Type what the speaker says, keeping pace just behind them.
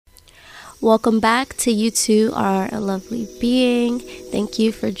Welcome back to You Two Are a Lovely Being. Thank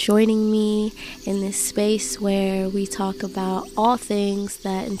you for joining me in this space where we talk about all things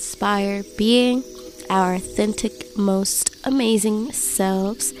that inspire being our authentic, most amazing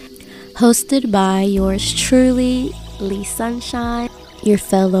selves. Hosted by yours truly, Lee Sunshine, your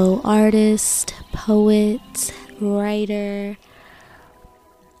fellow artist, poet, writer,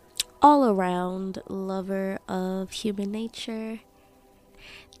 all around lover of human nature.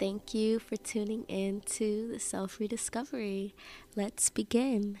 Thank you for tuning in to the Self Rediscovery. Let's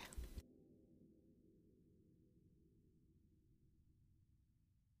begin.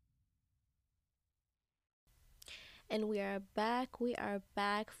 And we are back. We are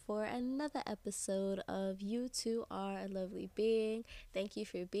back for another episode of You Two Are a Lovely Being. Thank you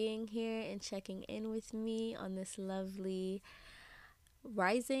for being here and checking in with me on this lovely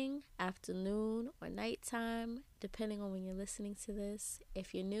rising, afternoon, or nighttime, depending on when you're listening to this.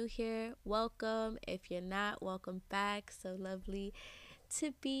 If you're new here, welcome. If you're not, welcome back. So lovely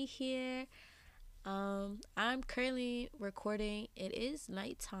to be here. I'm currently recording. It is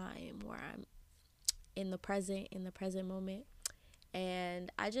nighttime where I'm in the present moment,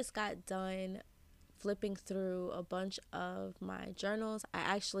 and I just got done flipping through a bunch of my journals. I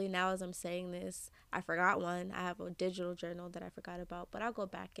actually, now as I'm saying this, I forgot one. I have a digital journal that I forgot about, but I'll go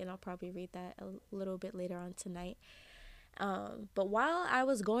back and I'll probably read that a little bit later on tonight. But while I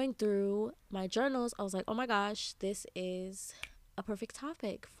was going through my journals, I was like, oh my gosh, this is a perfect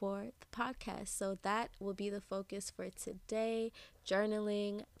topic for the podcast. So that will be the focus for today.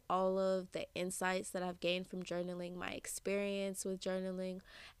 Journaling, all of the insights that I've gained from journaling, my experience with journaling,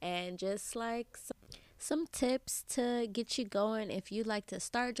 and just like some tips to get you going if you'd like to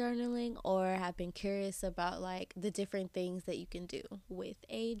start journaling or have been curious about like the different things that you can do with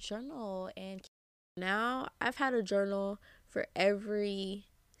a journal. And now I've had a journal for every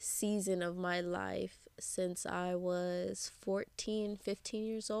season of my life since I was 14, 15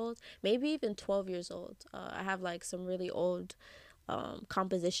 years old, maybe even 12 years old. I have like some really old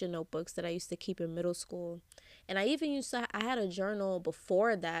composition notebooks that I used to keep in middle school. And I even I had a journal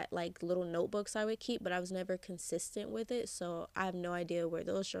before that, like little notebooks I would keep, but I was never consistent with it. So I have no idea where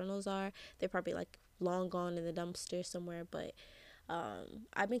those journals are. They're probably like long gone in the dumpster somewhere. But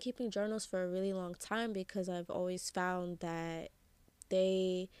I've been keeping journals for a really long time because I've always found that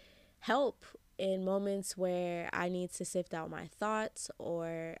they help in moments where I need to sift out my thoughts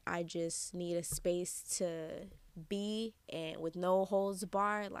or I just need a space to be and with no holds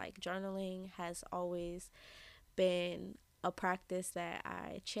barred. Like journaling has always been a practice that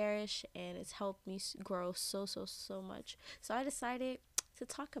I cherish, and it's helped me grow so much. So I decided to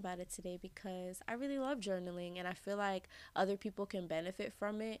talk about it today because I really love journaling and I feel like other people can benefit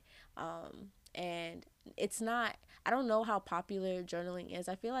from it. And it's not, I don't know how popular journaling is.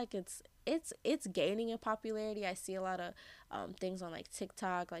 I feel like it's gaining in popularity. I see a lot of things on like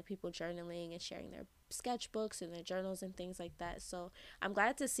TikTok, like people journaling and sharing their sketchbooks and their journals and things like that. So I'm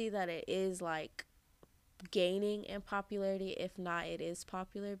glad to see that it is like gaining in popularity. If not, it is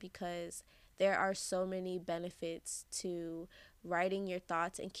popular because there are so many benefits to writing your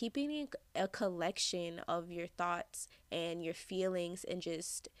thoughts and keeping a collection of your thoughts and your feelings and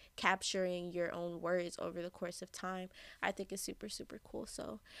just capturing your own words over the course of time. I think is super cool.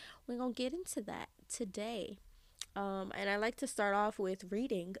 So we're gonna get into that today. And I like to start off with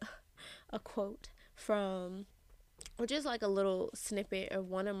reading a quote from, or just like a little snippet of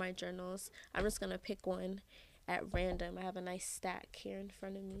one of my journals. I'm just gonna pick one at random. I have a nice stack here in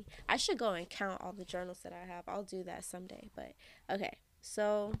front of me. I should go and count all the journals that I have. I'll do that someday. But okay,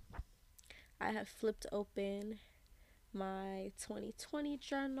 so I have flipped open my 2020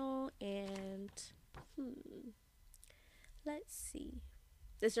 journal and let's see.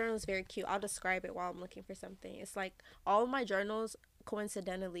 This journal is very cute. I'll describe it while I'm looking for something. It's like all of my journals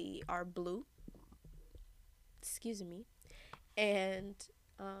coincidentally are blue. Excuse me. And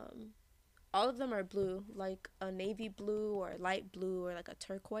all of them are blue, like a navy blue or light blue or like a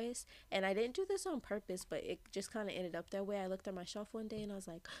turquoise. And I didn't do this on purpose, but it just kind of ended up that way. I looked at my shelf one day and I was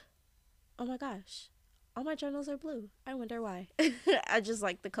like, oh my gosh, all my journals are blue. I wonder why. I just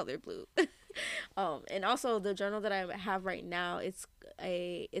like the color blue. And also the journal that I have right now, it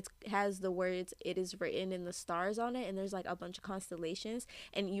has the words "it is written" in the stars on it, and there's like a bunch of constellations.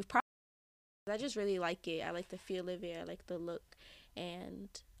 And you've probably, I just really like it. I like the feel of it. I like the look, and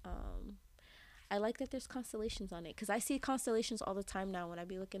I like that there's constellations on it because I see constellations all the time now when I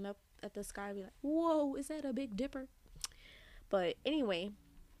be looking up at the sky. I be like, whoa, is that a Big Dipper? But anyway,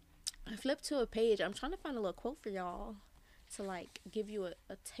 I flipped to a page. I'm trying to find a little quote for y'all to like give you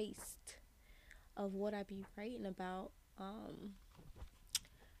a taste of what I be writing about.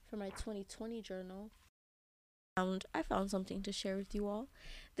 for my 2020 journal. I found something to share with you all.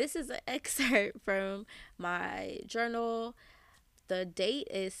 This is an excerpt from my journal. The date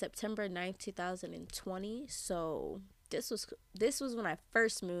is September 9th, 2020. So this was when I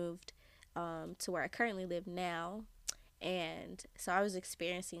first moved to where I currently live now. And so I was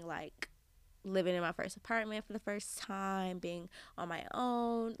experiencing like living in my first apartment for the first time, being on my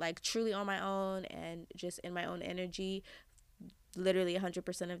own, like truly on my own, and just in my own energy literally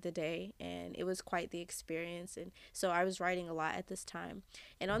 100% of the day. And it was quite the experience. And so I was writing a lot at this time.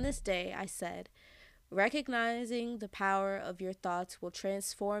 And on this day, I said, recognizing the power of your thoughts will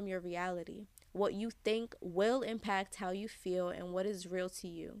transform your reality. What you think will impact how you feel and what is real to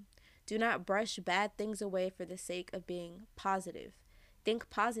you. Do not brush bad things away for the sake of being positive. Think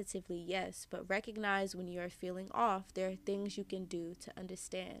positively, yes, but recognize when you are feeling off, there are things you can do to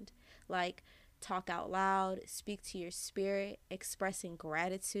understand, like talk out loud, speak to your spirit, expressing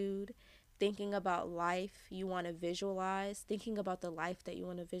gratitude, thinking about life you want to visualize, thinking about the life that you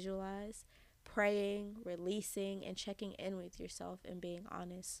want to visualize, praying, releasing, and checking in with yourself and being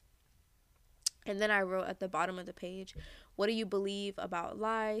honest. And then I wrote at the bottom of the page, what do you believe about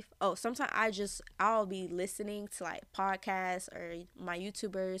life? Oh, sometimes I'll be listening to like podcasts or my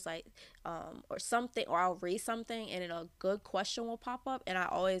YouTubers, like, or something, or I'll read something and then a good question will pop up and I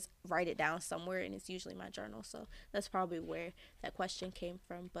always write it down somewhere and it's usually my journal. So that's probably where that question came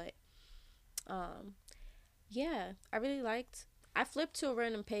from. But, yeah, I flipped to a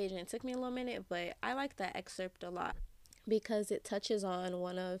random page and it took me a little minute, but I like that excerpt a lot because it touches on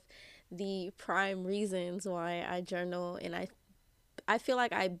one of the prime reasons why I journal. And I feel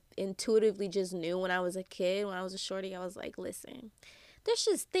like I intuitively just knew when I was a kid, when I was a shorty, I was like, listen, there's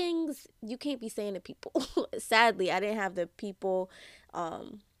just things you can't be saying to people. Sadly, I didn't have the people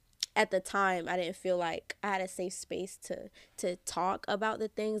at the time. I didn't feel like I had a safe space to talk about the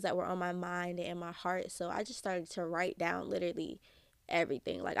things that were on my mind and in my heart. So I just started to write down literally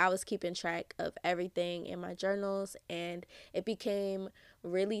everything. Like I was keeping track of everything in my journals, and it became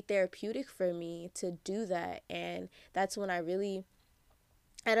really therapeutic for me to do that. And that's when I really,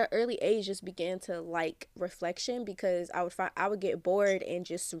 at an early age, just began to like reflection, because I would get bored and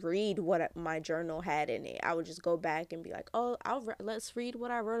just read what my journal had in it. I would just go back and be like, oh, let's read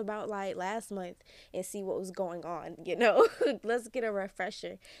what I wrote about like last month and see what was going on, let's get a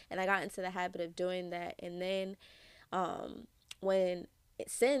refresher. And I got into the habit of doing that. And then when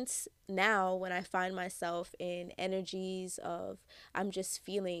since now, when I find myself in energies of I'm just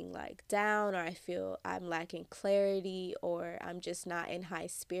feeling like down, or I feel I'm lacking clarity, or I'm just not in high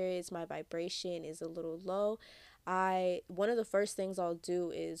spirits, my vibration is a little low, I one of the first things I'll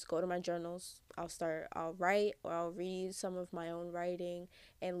do is go to my journals. I'll write, or I'll read some of my own writing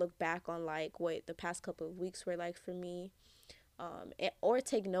and look back on like what the past couple of weeks were like for me, or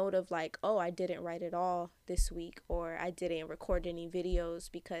take note of like, oh, I didn't write it all this week, or I didn't record any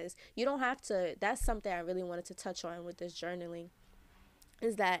videos, because you don't have to. That's something I really wanted to touch on with this journaling,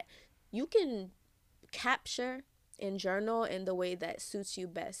 is that you can capture and journal in the way that suits you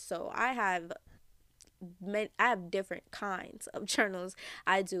best. So I have different kinds of journals.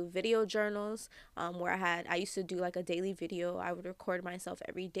 I do video journals, where I used to do like a daily video. I would record myself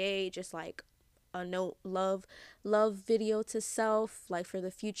every day, just like a note, love video to self, like for the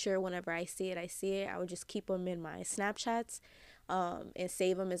future. Whenever I see it, I would just keep them in my Snapchats, and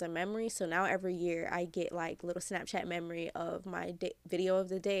save them as a memory. So now every year I get like little Snapchat memory of my video of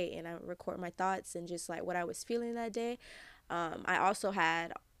the day, and I record my thoughts and just like what I was feeling that day.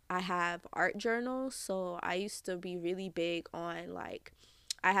 I have art journals. So I used to be really big on like,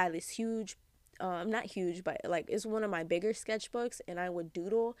 I had this huge, not huge, but like it's one of my bigger sketchbooks, and I would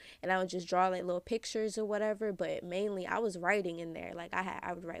doodle and I would just draw like little pictures or whatever. But mainly I was writing in there. Like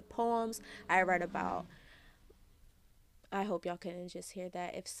I would write poems. I write about, I hope y'all can just hear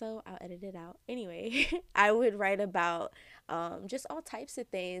that. If so, I'll edit it out. Anyway, I would write about just all types of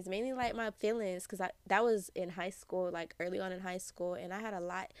things, mainly like my feelings, because that was in high school, like early on in high school, and I had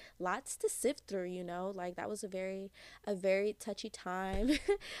lots to sift through. Like that was a very touchy time,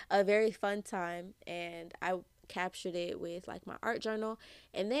 a very fun time, and I captured it with like my art journal.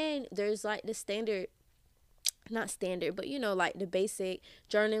 And then there's like the standard, not standard, but like the basic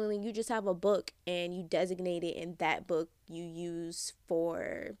journaling. You just have a book and you designate it, and that book you use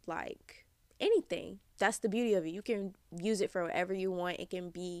for like anything. That's the beauty of it. You can use it for whatever you want. It can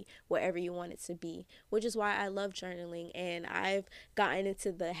be whatever you want it to be, which is why I love journaling. And I've gotten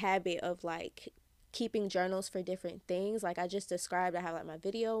into the habit of like keeping journals for different things. Like I just described, I have like my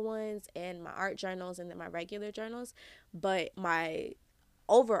video ones and my art journals and then my regular journals. But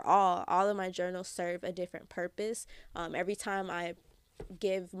overall, all of my journals serve a different purpose. Every time I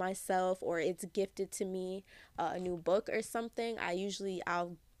give myself, or it's gifted to me, a new book or something,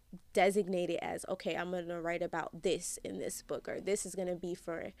 I'll designate it as, okay, I'm going to write about this in this book, or this is going to be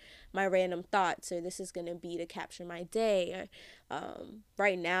for my random thoughts, or this is going to be to capture my day. Or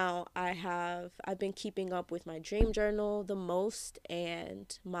right now I've been keeping up with my dream journal the most,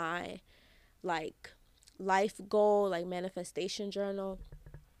 and my like life goal, like manifestation journal.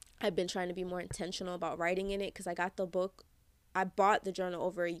 I've been trying to be more intentional about writing in it, because I bought the journal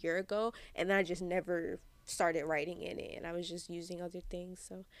over a year ago, and then I just never started writing in it, and I was just using other things.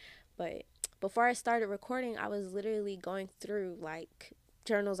 So, but before I started recording, I was literally going through like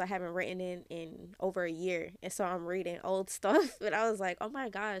journals I haven't written in over a year, and so I'm reading old stuff, but I was like, oh my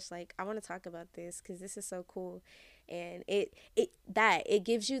gosh, like I want to talk about this because this is so cool. And it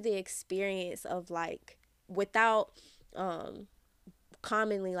gives you the experience of like, without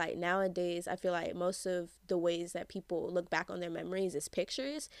commonly, like nowadays I feel like most of the ways that people look back on their memories is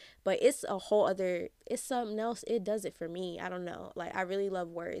pictures, but it's something else. It does it for me. I don't know, like I really love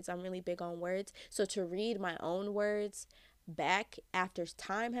words. I'm really big on words, so to read my own words back after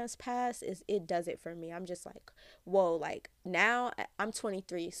time has passed, it does it for me. I'm just like, whoa. Like now I'm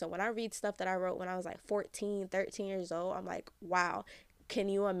 23, so when I read stuff that I wrote when I was like 14, 13 years old, I'm like, wow, can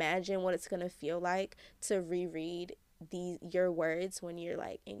you imagine what it's gonna feel like to reread your words when you're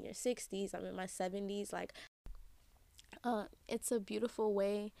like in your 60s? I'm in my 70s. Like it's a beautiful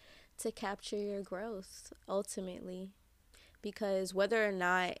way to capture your growth ultimately, because whether or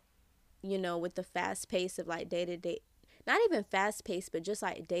not, with the fast pace of like day to day, not even fast pace, but just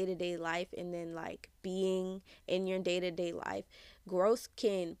like day to day life, and then like being in your day to day life, growth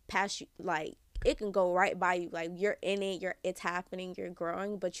can pass you, like it can go right by you. Like you're in it, it's happening, you're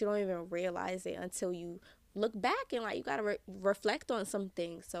growing, but you don't even realize it until you look back, and like you gotta reflect on some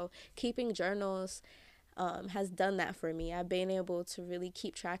things. So keeping journals has done that for me. I've been able to really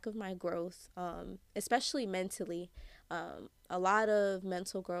keep track of my growth, especially mentally. A lot of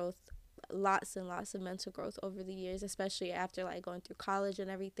mental growth, lots and lots of mental growth over the years, especially after like going through college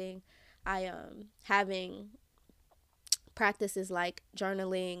and everything. I having practices like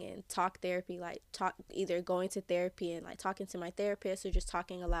journaling and talk therapy, like talk either going to therapy and like talking to my therapist, or just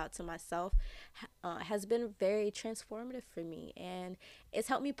talking aloud to myself, has been very transformative for me, and it's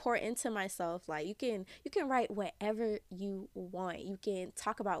helped me pour into myself. Like you can write whatever you want, you can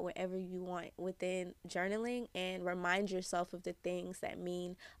talk about whatever you want within journaling, and remind yourself of the things that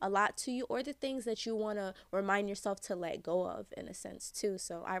mean a lot to you, or the things that you want to remind yourself to let go of, in a sense too.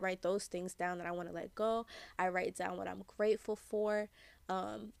 So I write those things down that I want to let go. I write down what I'm grateful for.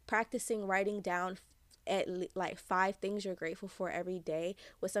 Practicing writing down like 5 things you're grateful for every day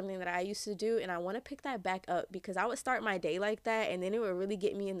was something that I used to do, and I want to pick that back up, because I would start my day like that, and then it would really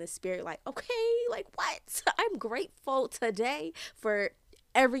get me in the spirit, like, okay, like what? I'm grateful today for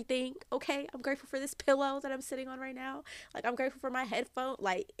everything. Okay, I'm grateful for this pillow that I'm sitting on right now. Like I'm grateful for my headphone.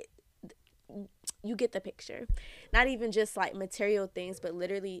 Like you get the picture. Not even just like material things, but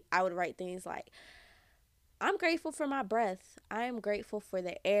literally I would write things like, I'm grateful for my breath. I am grateful for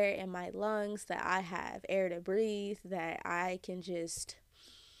the air in my lungs, that I have air to breathe, that I can just,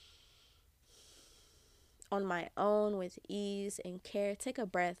 on my own, with ease and care, take a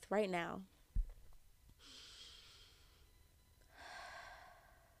breath right now.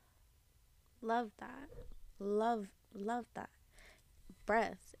 Love that. Love that.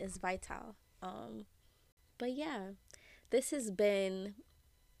 Breath is vital. But yeah, this has been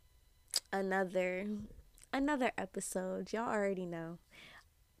another episode. Y'all already know,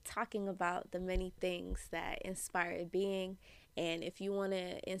 talking about the many things that inspire being. And if you want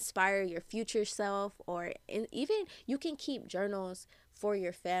to inspire your future self, or even you can keep journals for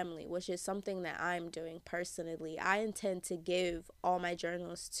your family, which is something that I'm doing personally. I intend to give all my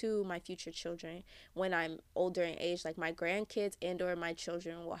journals to my future children when I'm older in age. Like my grandkids and or my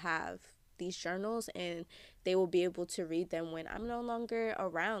children will have these journals, and they will be able to read them when I'm no longer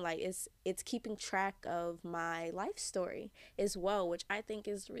around. Like it's keeping track of my life story as well, which I think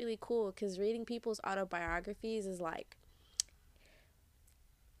is really cool, because reading people's autobiographies is like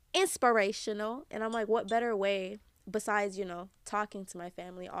inspirational. And I'm like, what better way besides, talking to my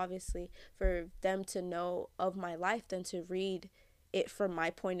family, obviously, for them to know of my life than to read it from my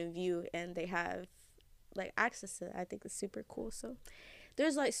point of view, and they have like access to it. I think it's super cool. So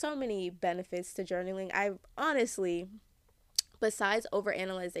there's like so many benefits to journaling. I honestly, besides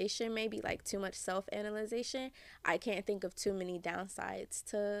overanalyzation, maybe like too much self-analyzation, I can't think of too many downsides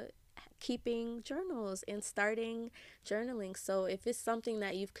to keeping journals and starting journaling. So if it's something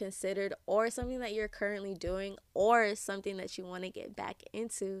that you've considered, or something that you're currently doing, or something that you want to get back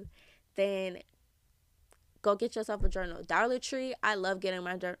into, then go get yourself a journal. Dollar Tree, I love getting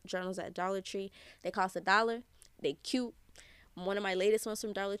my journals at Dollar Tree. They cost $1. They cute. One of my latest ones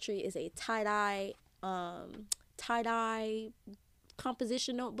from Dollar Tree is a tie-dye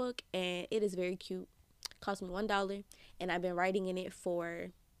composition notebook, and it is very cute. Cost me $1, and I've been writing in it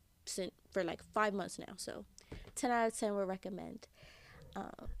for like 5 months now. So 10 out of 10 would recommend.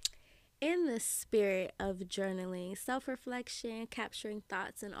 In the spirit of journaling, self-reflection, capturing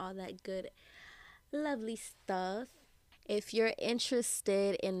thoughts, and all that good lovely stuff, if you're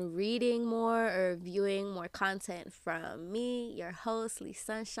interested in reading more or viewing more content from me, your host, Lee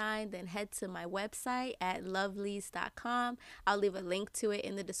Sunshine, then head to my website at lovelies.com. I'll leave a link to it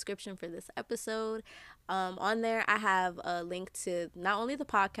in the description for this episode. On there, I have a link to not only the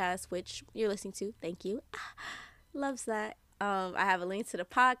podcast, which you're listening to, thank you, loves that. I have a link to the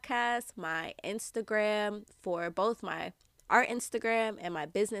podcast, my Instagram for both my art Instagram and my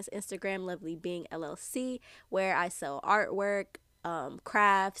business Instagram, Lovely Being LLC, where I sell artwork,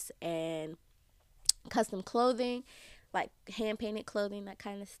 crafts, and custom clothing, like hand painted clothing, that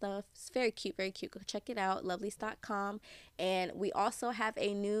kind of stuff. It's very cute, very cute. Go check it out, lovelies.com. And we also have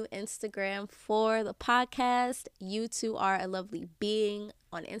a new Instagram for the podcast. You two are a lovely being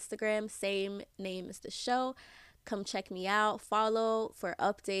on Instagram, same name as the show. Come check me out, follow for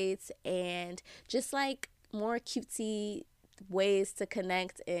updates and just like more cutesy ways to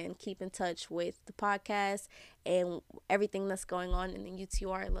connect and keep in touch with the podcast and everything that's going on in the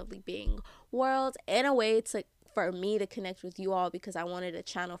UTR Lovely Being world, and a way for me to connect with you all, because I wanted a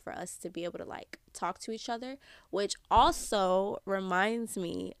channel for us to be able to like talk to each other, which also reminds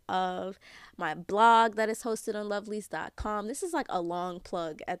me of my blog that is hosted on lovelies.com. This is like a long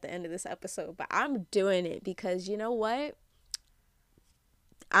plug at the end of this episode, but I'm doing it because you know what?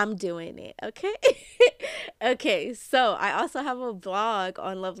 I'm doing it, okay? Okay, so I also have a blog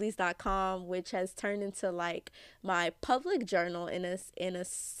on lovelies.com, which has turned into like my public journal in a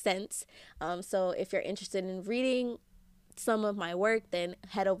sense. So if you're interested in reading some of my work, then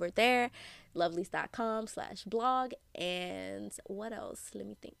head over there, lovelies.com/blog. And what else? Let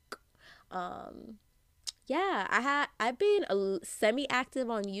me think. Yeah, I've been semi-active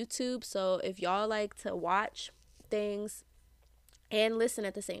on YouTube, so if y'all like to watch things and listen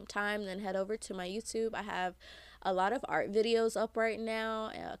at the same time, then head over to my YouTube. I have a lot of art videos up right now,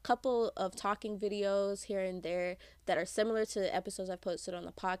 a couple of talking videos here and there that are similar to the episodes I posted on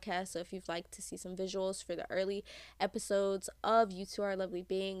the podcast. So if you'd like to see some visuals for the early episodes of You Two Are a Lovely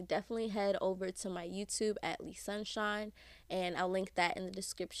Being, definitely head over to my YouTube at Lee Sunshine, and I'll link that in the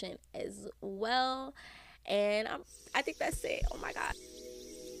description as well. And I think that's it. Oh my God.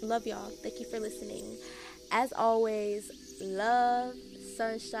 Love y'all. Thank you for listening. As always, love,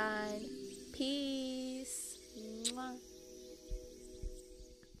 sunshine, peace.